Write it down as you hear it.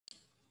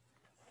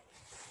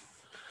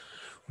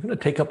We're going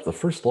to take up the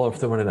first law of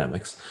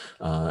thermodynamics,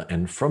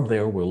 and from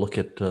there we'll look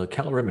at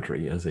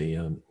calorimetry as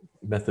a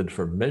method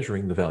for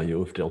measuring the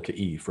value of delta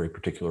E for a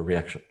particular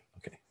reaction.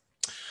 Okay.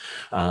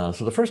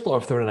 So the first law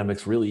of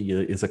thermodynamics really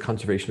is a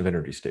conservation of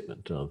energy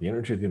statement. The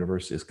energy of the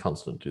universe is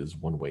constant is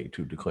one way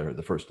to declare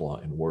the first law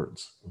in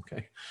words.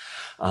 Okay.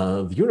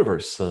 The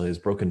universe is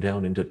broken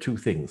down into two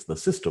things: the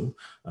system,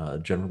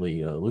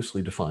 generally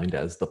loosely defined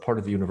as the part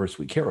of the universe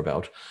we care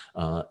about,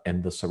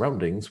 and the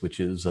surroundings, which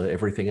is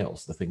everything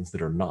else, the things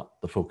that are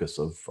not the focus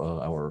of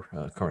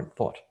our current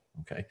thought.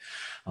 Okay.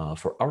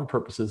 For our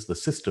purposes, the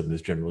system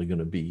is generally going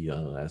to be,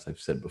 as I've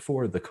said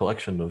before, the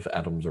collection of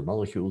atoms or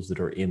molecules that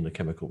are in the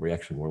chemical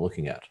reaction we're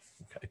looking at.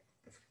 Okay.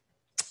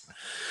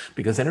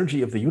 Because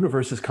energy of the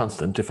universe is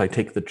constant, if I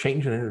take the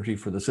change in energy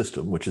for the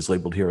system, which is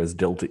labeled here as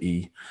delta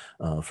E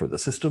for the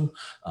system,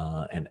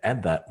 and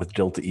add that with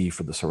delta E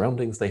for the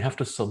surroundings, they have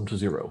to sum to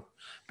zero.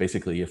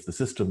 Basically, if the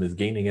system is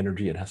gaining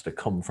energy, it has to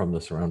come from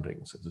the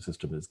surroundings. If the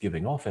system is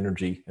giving off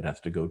energy, it has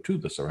to go to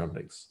the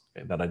surroundings.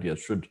 Okay, that idea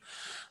should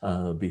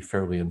be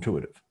fairly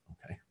intuitive.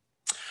 Okay.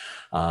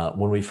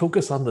 When we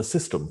focus on the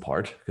system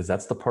part, because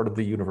that's the part of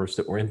the universe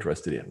that we're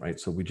interested in, right?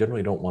 So we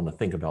generally don't want to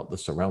think about the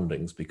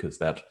surroundings, because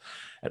that,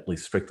 at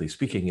least strictly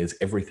speaking, is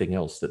everything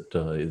else that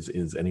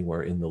is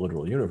anywhere in the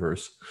literal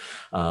universe.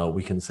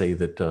 We can say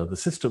that the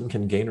system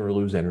can gain or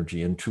lose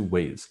energy in two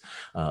ways.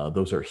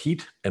 Those are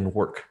heat and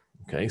work.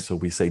 Okay, so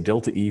we say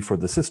delta E for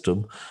the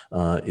system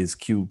is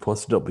Q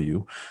plus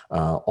W.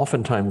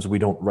 Oftentimes we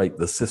don't write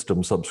the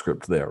system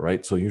subscript there,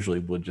 right? So usually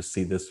we'll just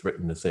see this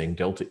written as saying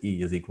delta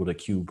E is equal to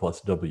Q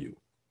plus W,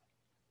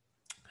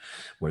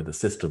 where the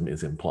system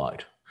is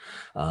implied.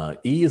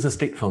 E is a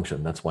state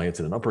function. That's why it's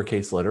in an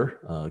uppercase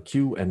letter.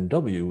 Q and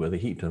W, the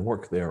heat and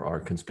work there, are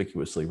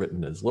conspicuously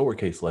written as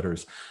lowercase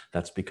letters.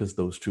 That's because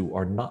those two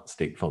are not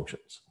state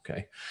functions.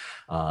 Okay,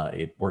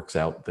 it works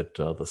out that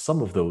the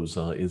sum of those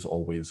is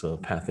always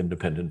path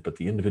independent, but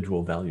the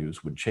individual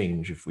values would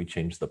change if we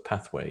change the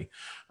pathway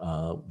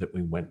that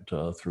we went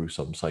through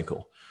some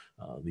cycle.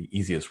 The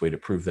easiest way to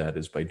prove that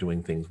is by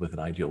doing things with an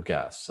ideal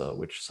gas,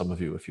 which some of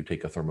you, if you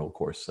take a thermal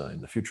course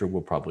in the future,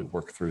 will probably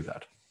work through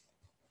that.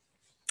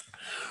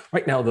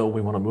 Right now, though, we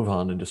want to move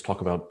on and just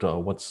talk about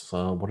what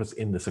is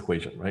in this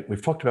equation, right?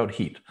 We've talked about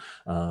heat.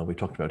 We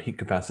talked about heat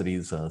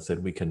capacities,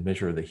 said we can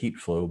measure the heat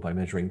flow by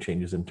measuring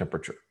changes in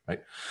temperature, right?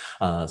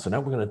 So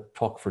now we're going to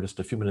talk for just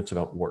a few minutes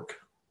about work.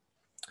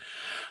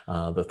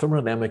 The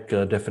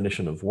thermodynamic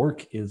definition of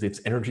work is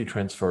its energy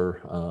transfer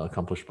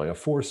accomplished by a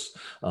force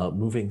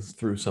moving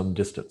through some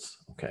distance.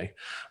 Okay,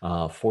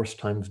 force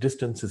times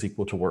distance is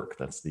equal to work.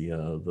 That's the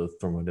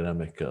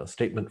thermodynamic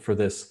statement for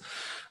this.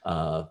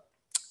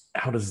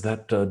 How does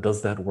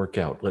that work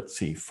out? Let's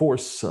see.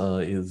 Force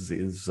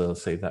is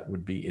say that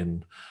would be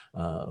in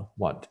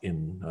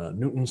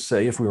newtons,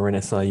 say, if we were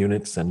in SI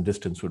units, and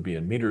distance would be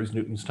in meters.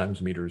 Newtons times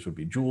meters would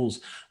be joules.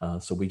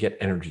 So we get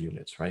energy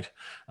units, right?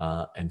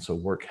 And so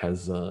work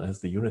has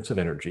the units of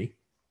energy.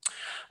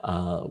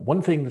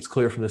 One thing that's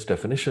clear from this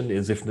definition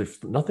is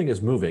if nothing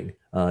is moving,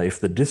 if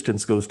the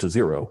distance goes to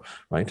zero,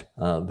 right,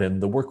 then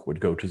the work would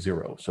go to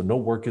zero. So no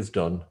work is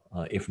done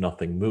if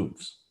nothing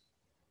moves.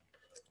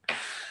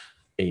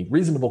 A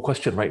reasonable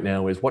question right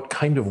now is what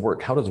kind of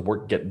work? How does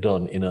work get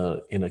done in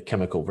a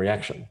chemical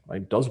reaction?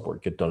 Right? Does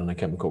work get done in a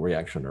chemical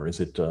reaction, or is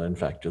it in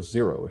fact just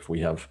zero if we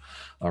have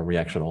a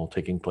reaction all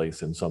taking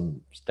place in some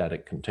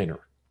static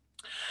container?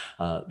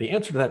 The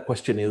answer to that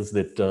question is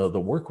that the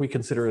work we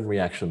consider in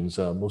reactions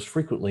most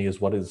frequently is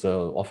what is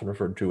often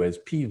referred to as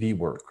PV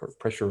work, or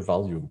pressure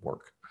volume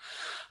work.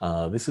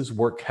 This is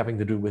work having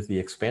to do with the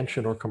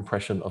expansion or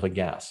compression of a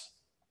gas.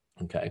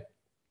 Okay.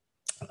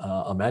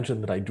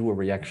 Imagine that I do a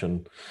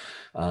reaction,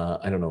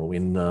 I don't know,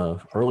 in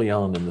early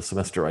on in the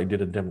semester, I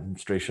did a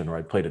demonstration, or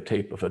I played a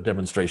tape of a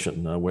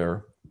demonstration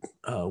where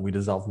we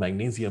dissolved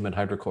magnesium in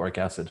hydrochloric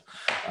acid,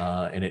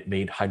 and it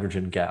made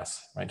hydrogen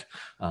gas, right?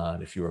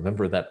 And if you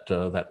remember that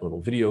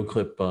little video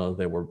clip,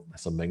 there were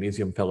some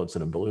magnesium pellets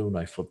in a balloon.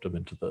 I flipped them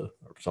into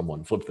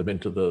someone flipped them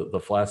into the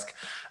flask,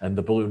 and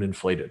the balloon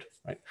inflated,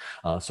 right?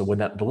 So when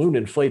that balloon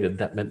inflated,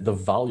 that meant the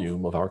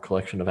volume of our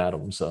collection of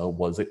atoms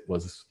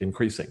was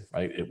increasing,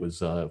 right? It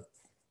was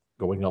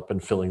going up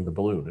and filling the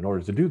balloon. In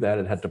order to do that,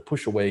 it had to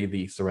push away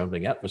the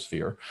surrounding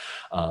atmosphere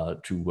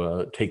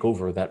to take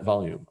over that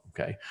volume.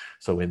 Okay,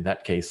 so in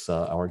that case,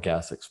 our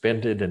gas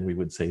expanded, and we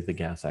would say the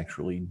gas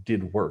actually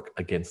did work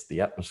against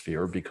the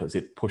atmosphere because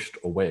it pushed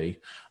away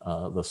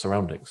the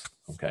surroundings.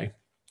 Okay.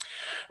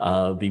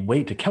 The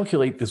way to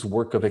calculate this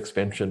work of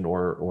expansion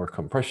or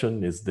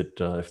compression is that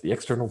if the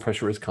external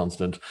pressure is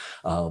constant,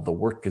 the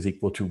work is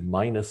equal to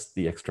minus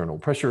the external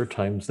pressure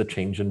times the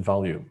change in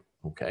volume.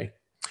 Okay.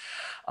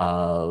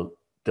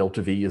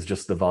 Delta V is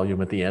just the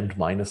volume at the end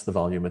minus the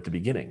volume at the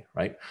beginning,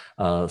 right?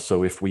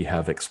 So if we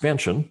have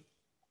expansion,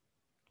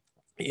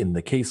 in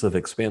the case of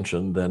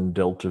expansion, then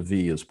delta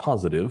V is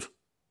positive,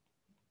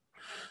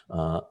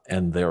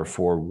 and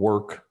therefore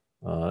work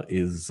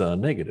is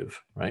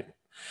negative, right?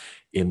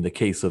 In the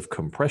case of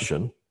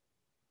compression,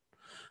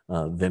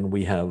 then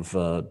we have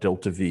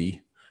delta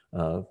V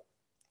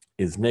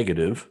is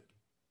negative,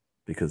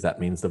 because that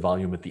means the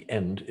volume at the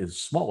end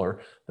is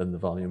smaller than the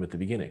volume at the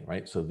beginning,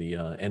 right? So the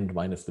end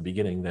minus the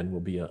beginning then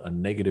will be a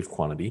negative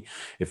quantity.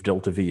 If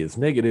delta V is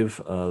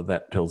negative,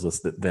 that tells us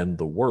that then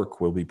the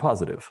work will be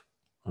positive.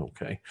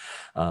 Okay,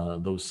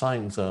 those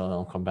signs,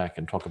 I'll come back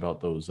and talk about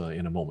those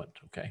in a moment,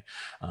 okay?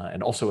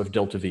 And also if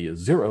delta V is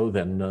 0,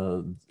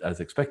 then as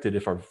expected,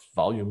 if our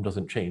volume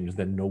doesn't change,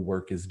 then no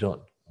work is done,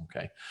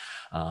 okay?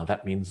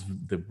 That means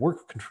the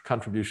work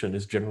contribution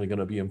is generally going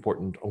to be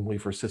important only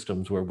for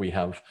systems where we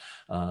have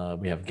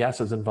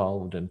gases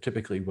involved, and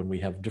typically when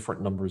we have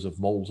different numbers of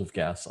moles of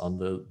gas on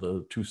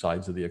the two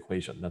sides of the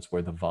equation. That's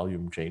where the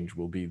volume change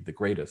will be the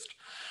greatest.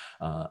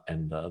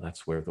 And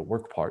that's where the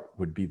work part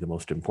would be the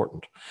most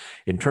important.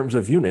 In terms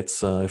of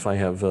units, if I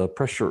have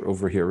pressure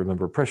over here,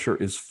 remember pressure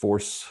is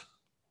force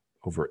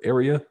over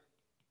area.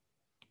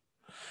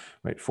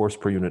 Right, force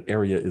per unit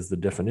area is the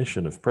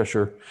definition of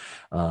pressure.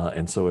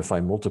 And so if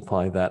I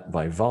multiply that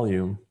by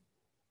volume,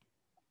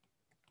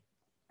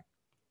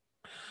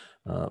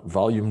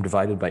 volume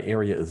divided by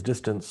area is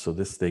distance. So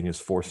this thing is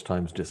force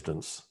times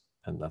distance.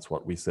 And that's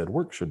what we said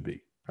work should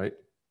be, right?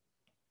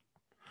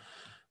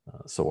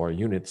 So our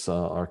units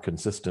are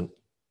consistent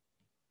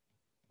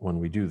when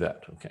we do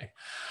that, okay?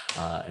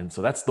 And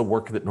so that's the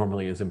work that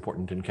normally is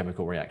important in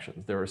chemical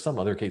reactions. There are some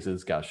other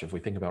cases, gosh, if we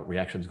think about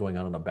reactions going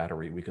on in a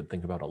battery, we could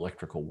think about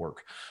electrical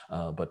work,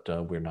 but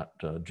we're not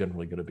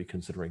generally going to be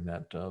considering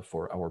that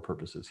for our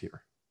purposes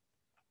here.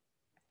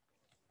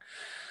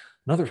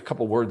 Another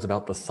couple words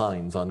about the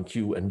signs on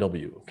Q and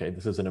W. Okay,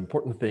 this is an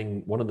important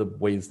thing. One of the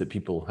ways that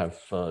people have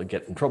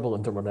get in trouble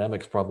in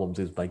thermodynamics problems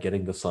is by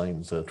getting the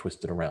signs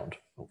twisted around.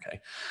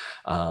 Okay,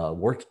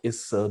 work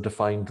is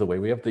defined the way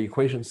we have the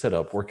equation set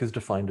up. Work is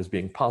defined as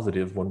being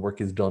positive when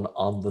work is done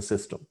on the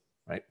system.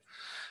 Right.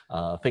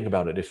 Think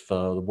about it. If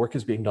the work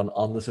is being done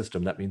on the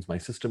system, that means my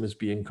system is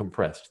being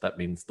compressed. That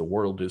means the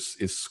world is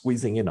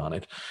squeezing in on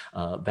it.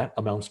 That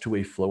amounts to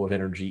a flow of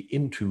energy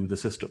into the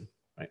system.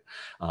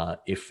 Right.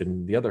 If,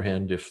 on the other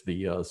hand, if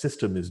the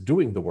system is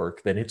doing the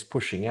work, then it's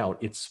pushing out,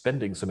 it's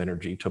spending some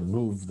energy to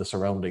move the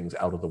surroundings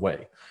out of the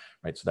way.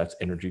 Right. So that's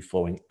energy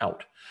flowing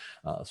out.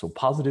 So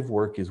positive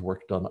work is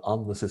work done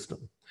on the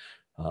system.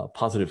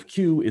 Positive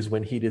Q is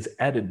when heat is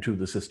added to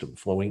the system,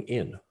 flowing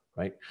in.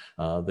 Right.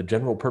 The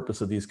general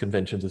purpose of these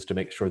conventions is to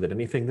make sure that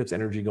anything that's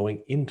energy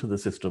going into the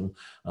system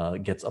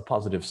gets a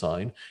positive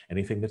sign.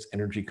 Anything that's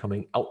energy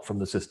coming out from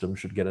the system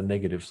should get a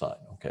negative sign.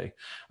 Okay.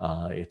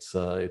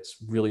 It's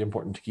really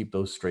important to keep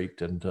those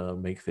straight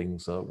and make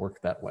things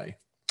work that way.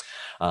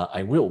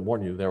 I will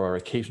warn you, there are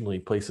occasionally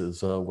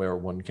places where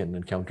one can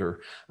encounter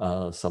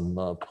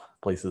some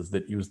places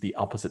that use the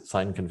opposite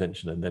sign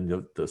convention, and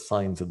then the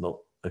signs in the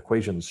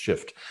equations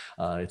shift.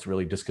 It's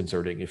really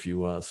disconcerting if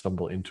you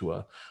stumble into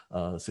a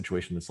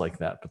situation that's like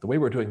that. But the way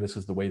we're doing this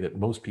is the way that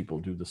most people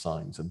do the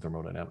signs in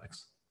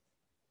thermodynamics.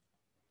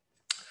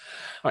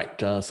 All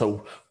right,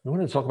 so we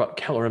want to talk about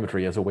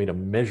calorimetry as a way to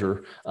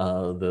measure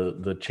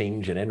the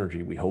change in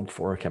energy we hope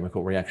for a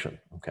chemical reaction,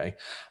 okay?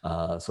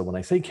 So when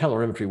I say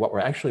calorimetry, what we're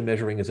actually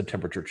measuring is a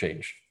temperature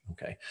change,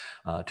 okay?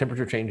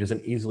 Temperature change is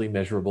an easily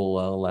measurable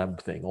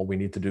lab thing. All we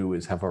need to do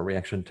is have our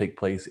reaction take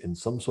place in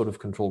some sort of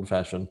controlled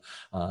fashion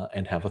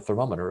and have a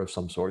thermometer of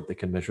some sort that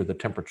can measure the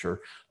temperature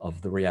of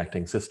the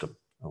reacting system,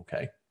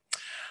 okay?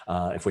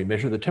 If we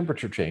measure the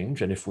temperature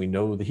change, and if we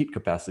know the heat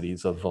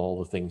capacities of all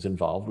the things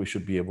involved, we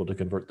should be able to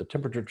convert the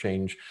temperature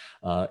change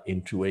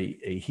into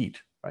a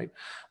heat, right?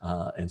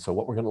 And so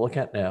what we're going to look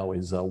at now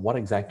is what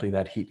exactly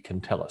that heat can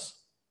tell us.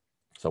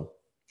 So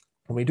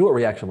when we do a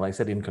reaction, like I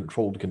said, in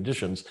controlled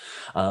conditions,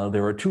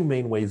 there are two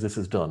main ways this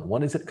is done.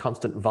 One is at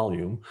constant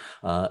volume,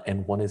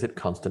 and one is at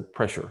constant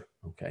pressure.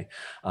 Okay.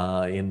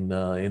 In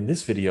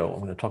this video, I'm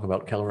going to talk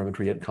about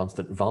calorimetry at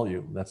constant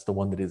volume. That's the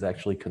one that is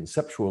actually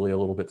conceptually a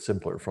little bit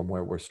simpler from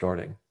where we're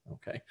starting.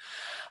 Okay.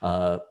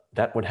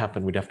 That would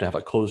happen. We'd have to have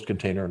a closed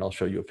container, and I'll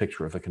show you a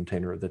picture of a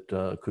container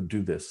that could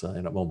do this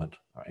in a moment.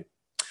 All right.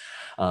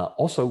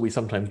 Also, we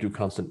sometimes do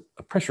constant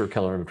pressure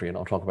calorimetry, and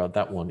I'll talk about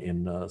that one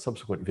in a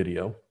subsequent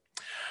video.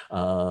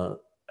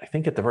 I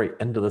think at the very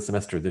end of the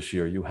semester this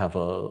year, you have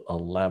a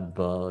lab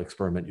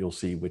experiment you'll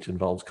see which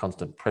involves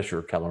constant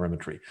pressure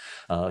calorimetry.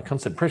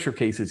 Constant pressure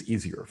case is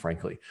easier,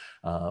 frankly.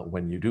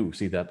 When you do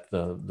see that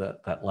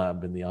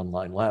lab in the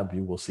online lab,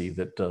 you will see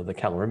that the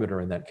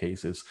calorimeter in that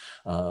case is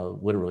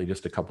literally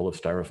just a couple of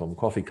styrofoam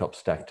coffee cups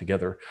stacked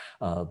together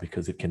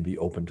because it can be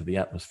open to the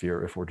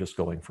atmosphere if we're just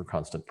going for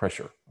constant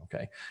pressure.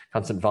 Okay,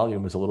 constant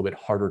volume is a little bit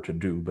harder to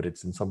do, but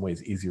it's in some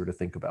ways easier to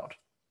think about.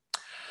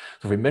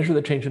 So if we measure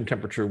the change in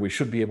temperature, we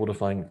should be able to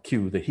find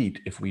Q, the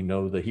heat, if we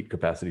know the heat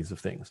capacities of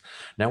things.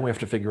 Now we have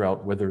to figure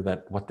out whether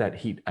what that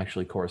heat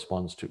actually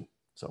corresponds to.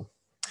 So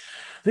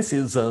this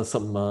is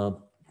some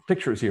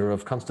pictures here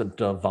of constant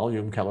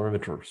volume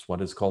calorimeters,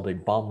 what is called a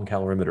bomb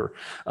calorimeter.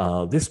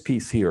 This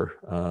piece here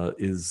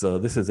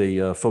this is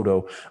a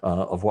photo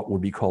of what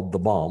would be called the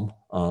bomb.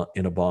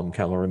 in a bomb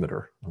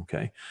calorimeter.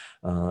 Okay,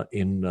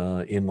 in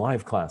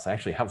live class, I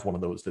actually have one of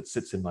those that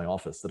sits in my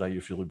office that I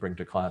usually bring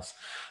to class.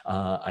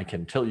 I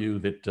can tell you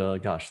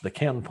that, gosh, the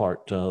can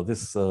part,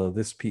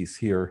 this piece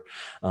here,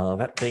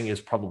 that thing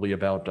is probably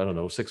about, I don't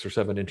know, 6 or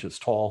 7 inches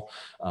tall.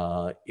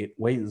 It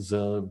weighs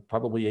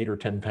probably 8 or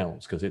 10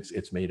 pounds because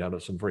it's made out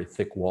of some very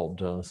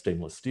thick-walled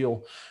stainless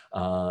steel,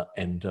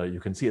 and you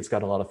can see it's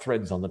got a lot of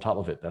threads on the top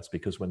of it. That's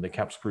because when the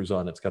cap screws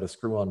on, it's got to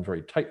screw on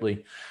very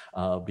tightly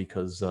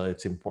because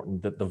it's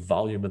important that the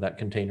volume of that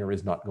container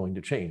is not going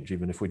to change,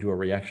 even if we do a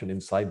reaction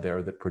inside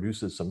there that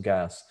produces some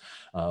gas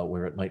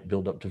where it might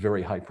build up to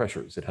very high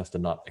pressures. It has to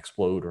not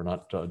explode or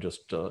not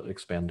just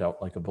expand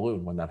out like a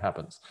balloon when that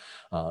happens.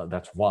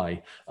 That's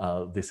why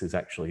this is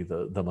actually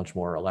the much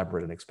more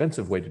elaborate and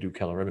expensive way to do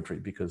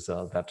calorimetry, because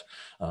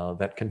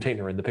that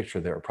container in the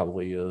picture there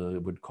probably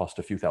would cost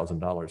a few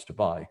 $1,000s to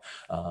buy,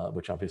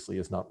 which obviously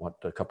is not what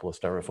a couple of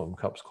styrofoam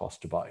cups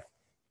cost to buy.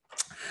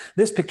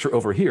 This picture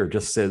over here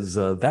just says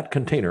that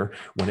container,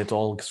 when it's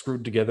all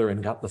screwed together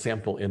and got the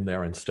sample in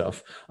there and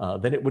stuff,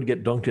 then it would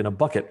get dunked in a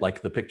bucket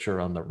like the picture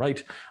on the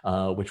right,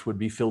 which would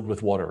be filled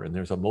with water. And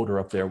there's a motor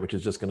up there which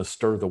is just going to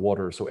stir the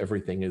water so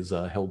everything is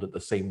held at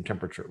the same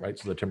temperature, right?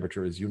 So the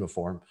temperature is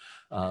uniform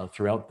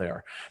throughout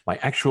there. My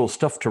actual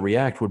stuff to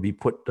react would be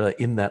put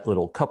in that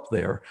little cup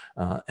there,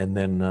 and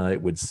then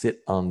it would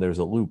sit on, there's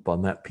a loop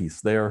on that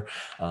piece there.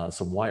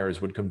 Some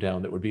wires would come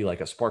down that would be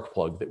like a spark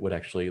plug that would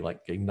actually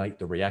like ignite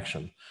the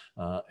reaction.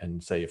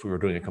 And say if we were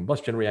doing a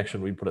combustion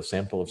reaction, we'd put a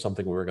sample of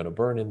something we were going to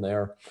burn in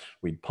there.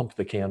 We'd pump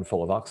the can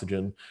full of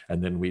oxygen,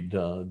 and then we'd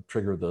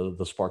trigger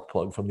the spark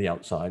plug from the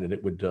outside, and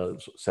it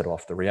would set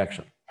off the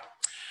reaction.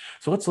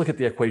 So let's look at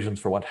the equations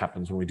for what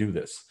happens when we do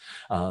this.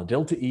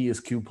 Delta E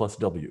is Q plus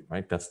W,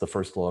 right? That's the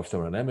first law of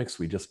thermodynamics.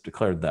 We just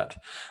declared that.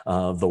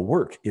 The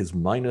work is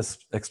minus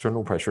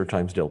external pressure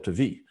times delta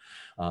V.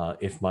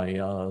 If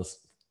my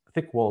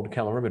thick-walled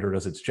calorimeter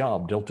does its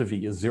job, delta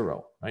V is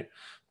 0, right?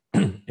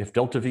 If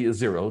delta V is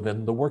 0,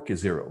 then the work is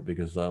 0,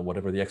 because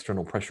whatever the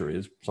external pressure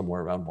is,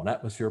 somewhere around 1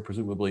 atmosphere,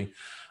 presumably,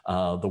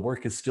 the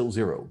work is still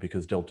 0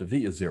 because delta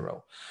V is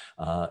 0.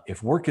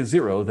 If work is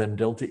 0, then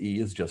delta E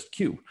is just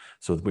Q.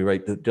 So we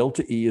write that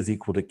delta E is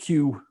equal to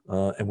Q,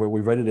 and where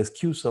we write it as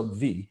Q sub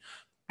V,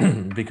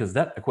 because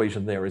that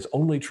equation there is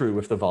only true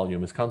if the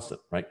volume is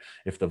constant, right?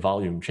 If the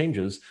volume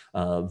changes,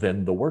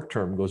 then the work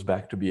term goes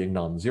back to being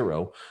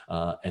non-zero.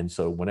 And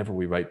so whenever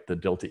we write the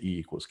delta E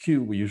equals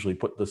Q, we usually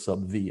put the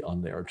sub V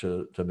on there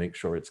to make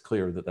sure it's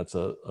clear that that's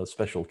a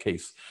special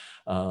case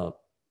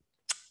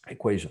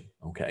equation,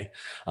 okay?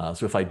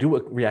 So if I do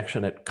a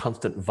reaction at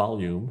constant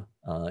volume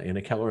in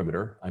a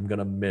calorimeter, I'm going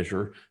to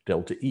measure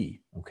delta E,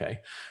 okay?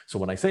 So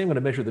when I say I'm going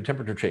to measure the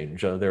temperature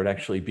change, there'd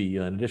actually be,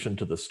 in addition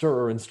to the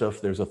stirrer and stuff,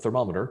 there's a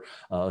thermometer,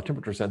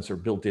 temperature sensor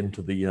built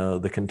into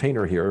the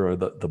container here, or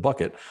the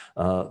bucket,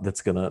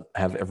 that's going to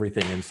have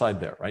everything inside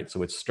there, right?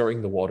 So it's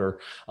stirring the water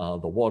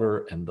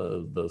and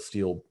the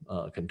steel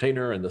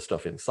container and the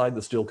stuff inside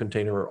the steel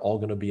container are all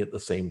going to be at the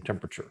same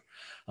temperature.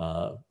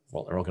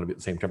 Well, they're all going to be at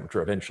the same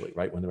temperature eventually,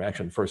 right? When the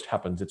reaction first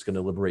happens, it's going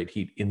to liberate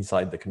heat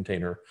inside the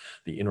container.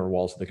 The inner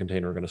walls of the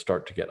container are going to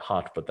start to get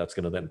hot, but that's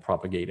going to then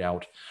propagate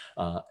out.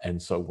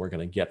 And so we're going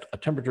to get a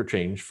temperature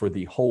change for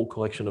the whole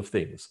collection of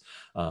things.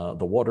 The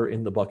water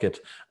in the bucket,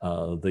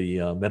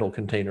 the metal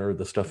container,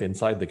 the stuff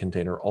inside the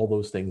container, all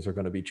those things are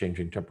going to be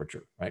changing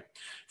temperature, right?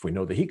 If we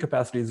know the heat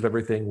capacities of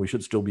everything, we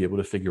should still be able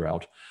to figure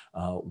out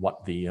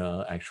what the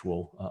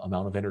actual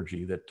amount of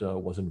energy that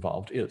was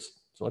involved is.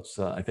 So let's,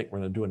 I think we're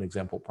going to do an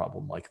example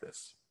problem like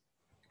this.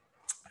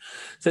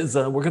 It says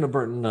we're going to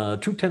burn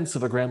 0.2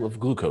 of a gram of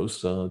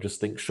glucose, just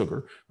think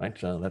sugar, right?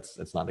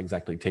 That's not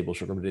exactly table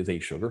sugar, but it is a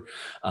sugar.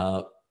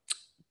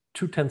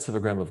 0.2 of a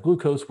gram of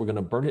glucose, we're going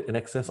to burn it in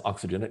excess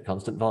oxygen at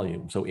constant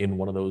volume. So in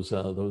one of those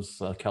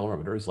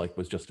calorimeters, like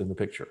was just in the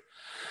picture.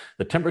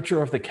 The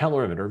temperature of the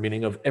calorimeter,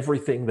 meaning of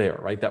everything there,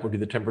 right? That would be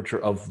the temperature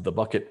of the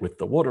bucket with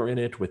the water in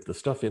it, with the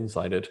stuff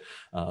inside it.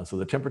 So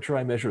the temperature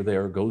I measure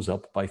there goes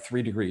up by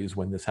 3 degrees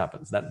when this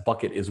happens. That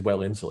bucket is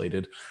well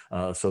insulated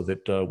so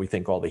that we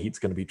think all the heat's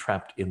going to be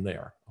trapped in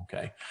there,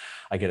 okay?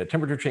 I get a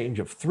temperature change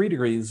of 3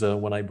 degrees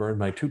when I burn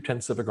my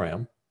 0.2 of a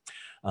gram.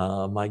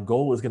 My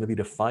goal is going to be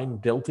to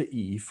find delta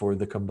E for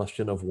the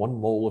combustion of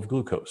 1 mole of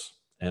glucose.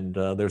 And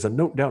there's a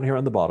note down here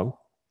on the bottom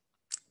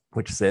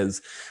which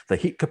says the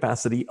heat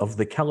capacity of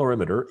the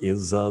calorimeter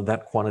is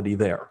that quantity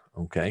there,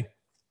 okay?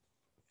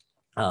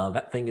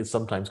 That thing is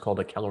sometimes called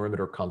a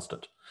calorimeter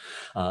constant.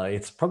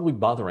 It's probably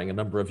bothering a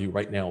number of you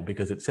right now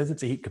because it says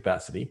it's a heat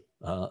capacity.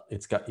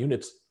 It's got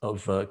units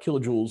of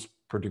kilojoules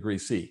per degree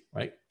C,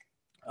 right?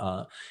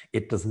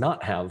 It does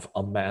not have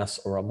a mass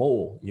or a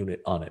mole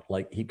unit on it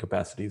like heat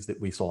capacities that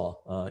we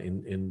saw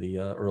in the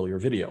earlier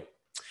video.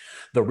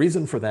 The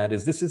reason for that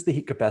is this is the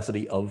heat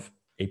capacity of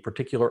a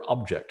particular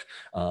object,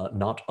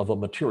 not of a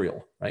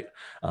material, right?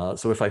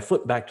 So if I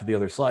flip back to the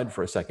other slide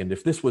for a second,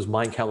 if this was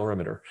my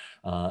calorimeter,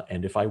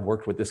 and if I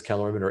worked with this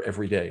calorimeter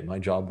every day, my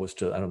job was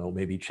to, I don't know,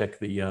 maybe check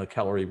the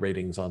calorie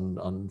ratings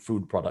on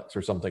food products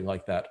or something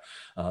like that.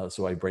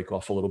 So I break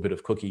off a little bit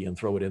of cookie and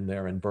throw it in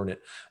there and burn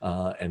it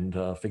and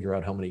figure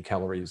out how many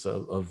calories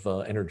of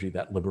energy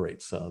that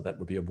liberates. That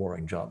would be a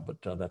boring job,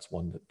 but that's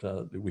one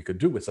that we could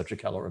do with such a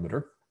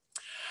calorimeter.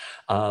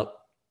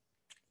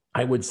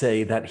 I would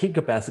say that heat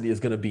capacity is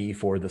going to be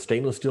for the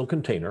stainless steel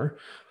container,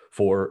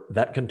 for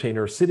that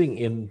container sitting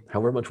in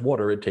however much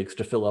water it takes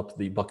to fill up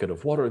the bucket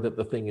of water that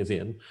the thing is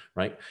in,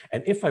 right?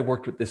 And if I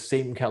worked with this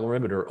same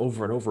calorimeter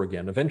over and over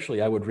again,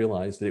 eventually I would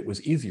realize that it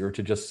was easier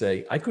to just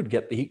say, I could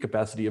get the heat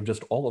capacity of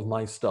just all of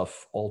my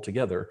stuff all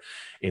together,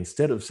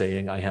 instead of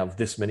saying I have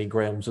this many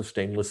grams of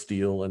stainless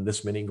steel and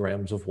this many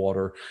grams of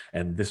water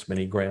and this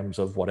many grams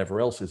of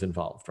whatever else is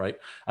involved, right?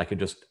 I could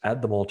just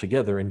add them all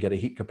together and get a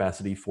heat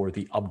capacity for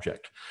the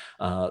object.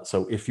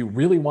 So if you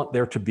really want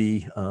there to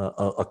be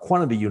a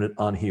quantity unit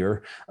on here,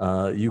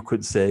 you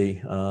could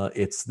say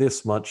it's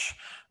this much,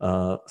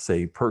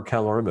 say, per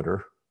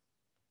calorimeter,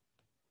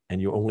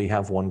 and you only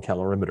have one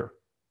calorimeter,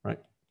 right?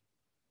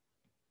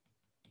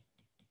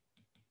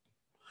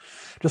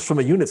 Just from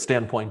a unit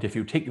standpoint, if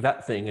you take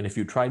that thing and if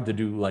you tried to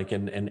do like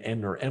an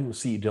N or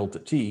MC delta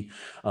T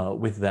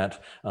with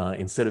that,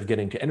 instead of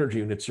getting to energy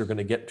units, you're going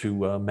to get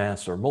to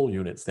mass or mole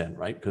units then,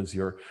 right? Because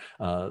you're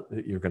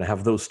going to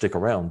have those stick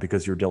around,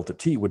 because your delta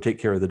T would take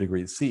care of the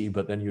degrees C,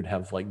 but then you'd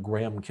have like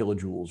gram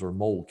kilojoules or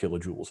mole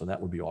kilojoules, and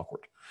that would be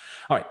awkward.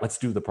 All right, let's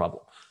do the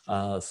problem.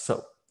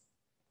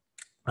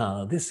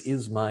 This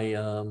is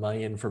my my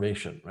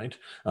information, right?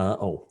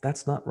 Oh,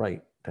 that's not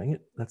right. Dang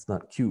it, that's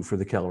not Q for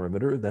the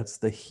calorimeter. That's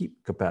the heat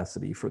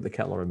capacity for the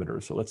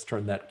calorimeter. So let's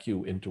turn that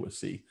Q into a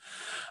C.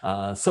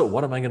 So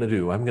what am I going to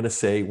do? I'm going to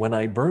say when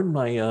I burn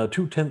my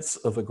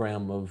 0.2 of a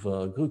gram of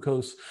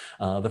glucose,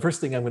 the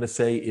first thing I'm going to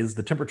say is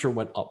the temperature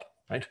went up,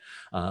 right?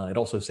 It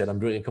also said I'm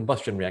doing a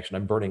combustion reaction.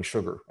 I'm burning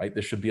sugar, right?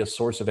 This should be a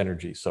source of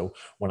energy. So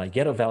when I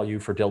get a value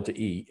for delta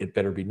E, it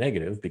better be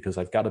negative, because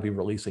I've got to be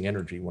releasing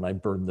energy when I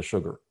burn the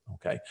sugar,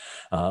 okay?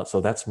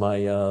 So that's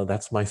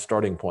my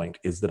starting point,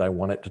 is that I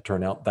want it to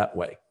turn out that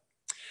way.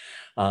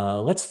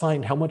 Let's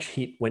find how much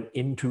heat went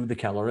into the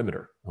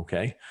calorimeter,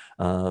 okay?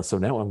 So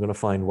now I'm going to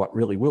find what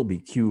really will be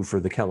Q for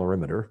the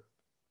calorimeter.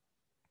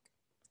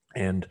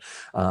 And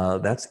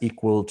that's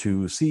equal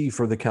to C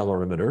for the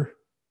calorimeter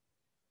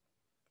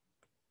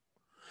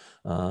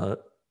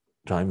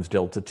times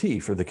delta T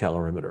for the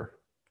calorimeter,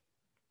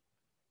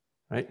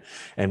 right?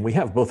 And we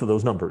have both of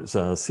those numbers.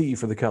 C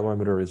for the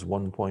calorimeter is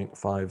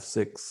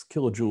 1.56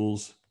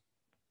 kilojoules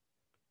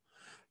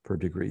per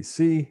degree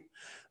C.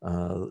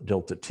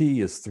 Delta T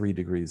is 3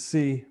 degrees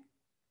C.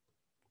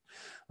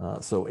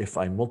 So if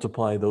I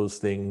multiply those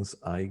things,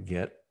 I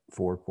get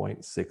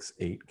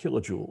 4.68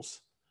 kilojoules.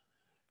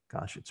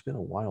 Gosh, it's been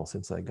a while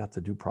since I got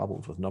to do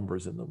problems with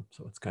numbers in them,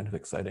 so it's kind of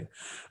exciting.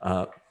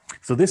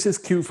 So this is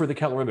Q for the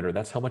calorimeter.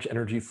 That's how much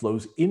energy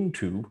flows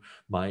into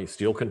my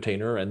steel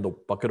container and the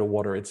bucket of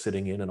water it's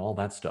sitting in and all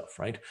that stuff,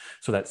 right?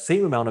 So that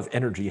same amount of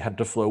energy had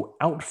to flow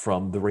out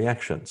from the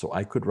reaction. So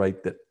I could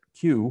write that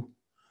Q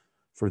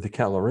for the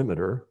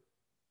calorimeter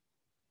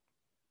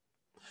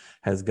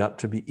has got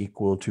to be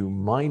equal to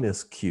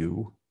minus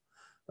Q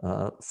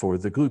for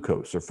the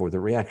glucose, or for the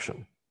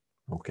reaction,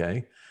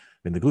 okay?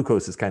 I mean, the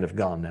glucose is kind of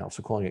gone now,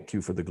 so calling it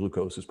Q for the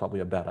glucose is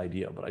probably a bad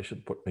idea, but I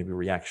should put maybe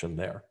reaction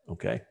there,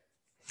 okay?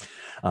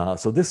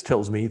 So this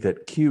tells me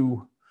that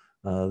Q,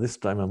 this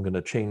time I'm going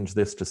to change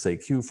this to say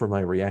Q for my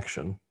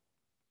reaction,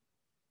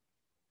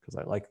 because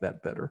I like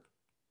that better.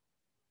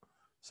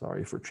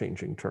 Sorry for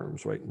changing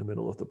terms right in the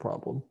middle of the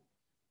problem.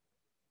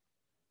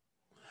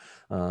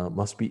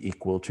 Must be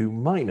equal to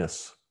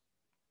minus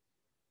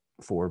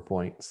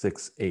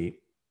 4.68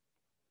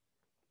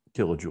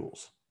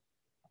 kilojoules.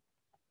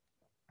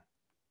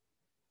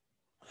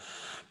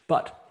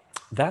 But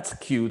that's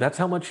Q, that's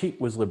how much heat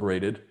was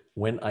liberated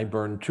when I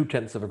burned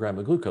 0.2 of a gram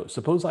of glucose.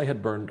 Suppose I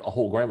had burned a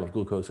whole gram of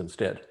glucose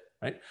instead,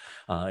 right?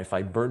 If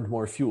I burned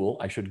more fuel,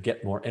 I should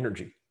get more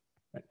energy,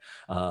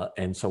 right?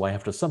 And so I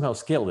have to somehow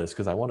scale this,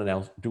 because I want to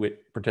now do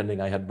it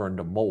pretending I had burned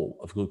a mole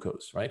of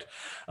glucose, right?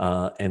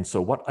 And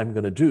so what I'm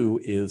going to do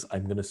is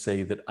I'm going to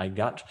say that I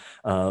got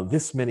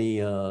this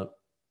many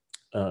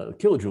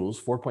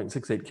kilojoules,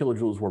 4.68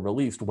 kilojoules were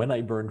released when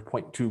I burned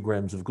 0.2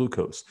 grams of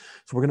glucose.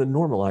 So we're going to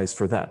normalize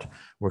for that.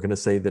 We're going to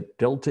say that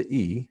delta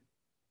E,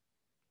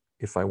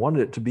 if I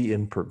wanted it to be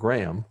in per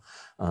gram,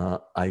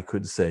 I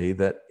could say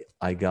that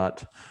I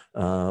got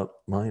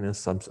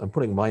minus, I'm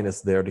putting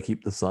minus there to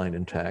keep the sign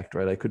intact,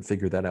 right? I could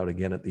figure that out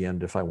again at the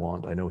end if I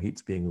want. I know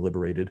heat's being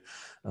liberated.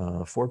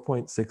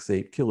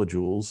 4.68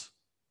 kilojoules.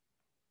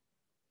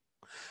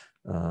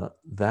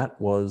 That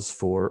was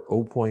for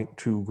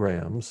 0.2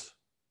 grams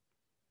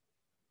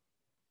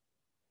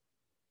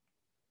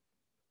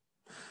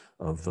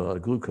of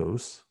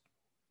glucose.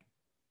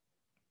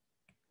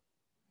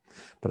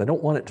 But I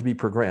don't want it to be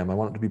per gram, I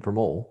want it to be per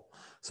mole.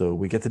 So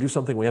we get to do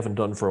something we haven't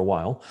done for a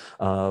while,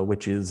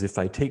 which is if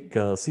I take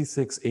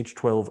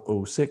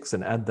C6H12O6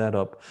 and add that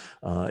up,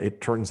 it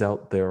turns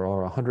out there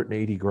are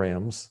 180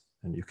 grams,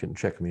 and you can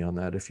check me on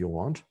that if you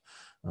want.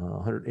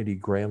 180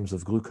 grams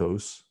of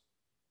glucose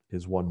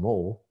is 1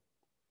 mole.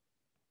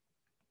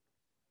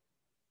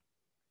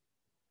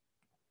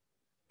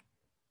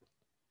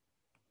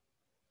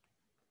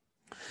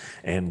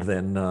 And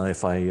then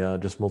if I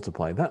just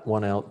multiply that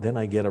one out, then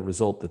I get a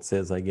result that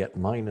says I get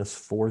minus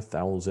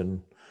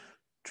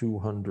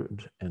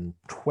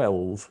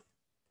 4,212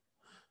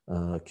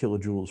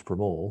 kilojoules per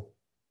mole.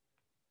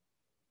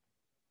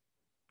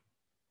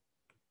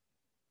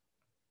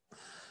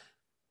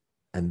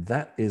 And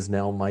that is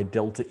now my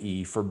delta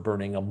E for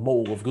burning a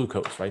mole of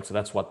glucose, right? So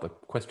that's what the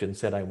question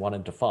said I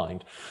wanted to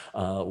find,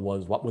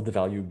 was what would the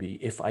value be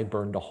if I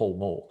burned a whole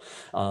mole?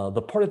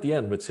 The part at the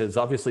end which says,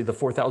 obviously the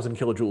 4,000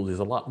 kilojoules is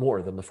a lot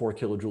more than the 4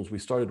 kilojoules we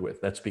started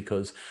with. That's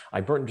because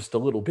I burned just a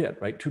little bit,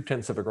 right?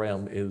 0.2 of a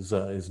gram is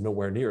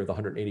nowhere near the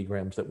 180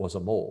 grams that was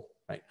a mole.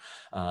 Right?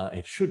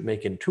 It should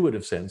make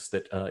intuitive sense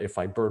that if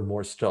I burn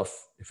more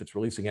stuff, if it's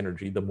releasing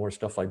energy, the more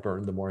stuff I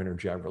burn, the more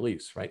energy I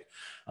release, right?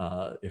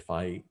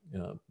 My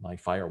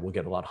fire will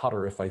get a lot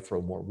hotter if I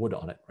throw more wood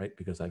on it, right?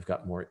 Because I've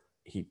got more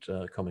heat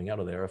coming out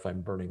of there if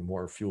I'm burning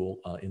more fuel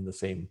in the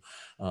same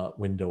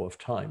window of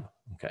time.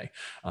 Okay,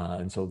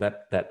 and so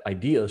that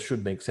idea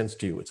should make sense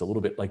to you. It's a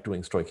little bit like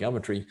doing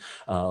stoichiometry,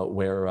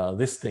 where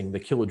this thing, the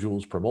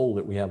kilojoules per mole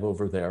that we have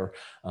over there,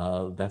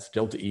 that's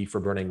delta E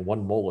for burning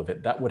 1 mole of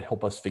it. That would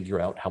help us figure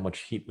out how much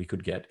heat we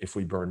could get if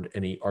we burned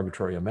any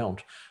arbitrary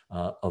amount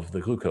of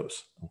the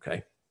glucose.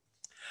 Okay.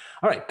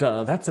 All right,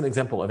 that's an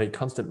example of a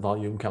constant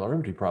volume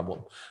calorimetry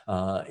problem.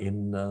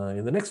 In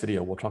the next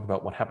video, we'll talk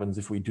about what happens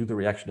if we do the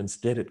reaction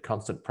instead at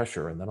constant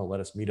pressure, and that'll let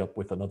us meet up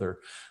with another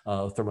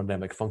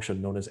thermodynamic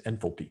function known as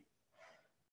enthalpy.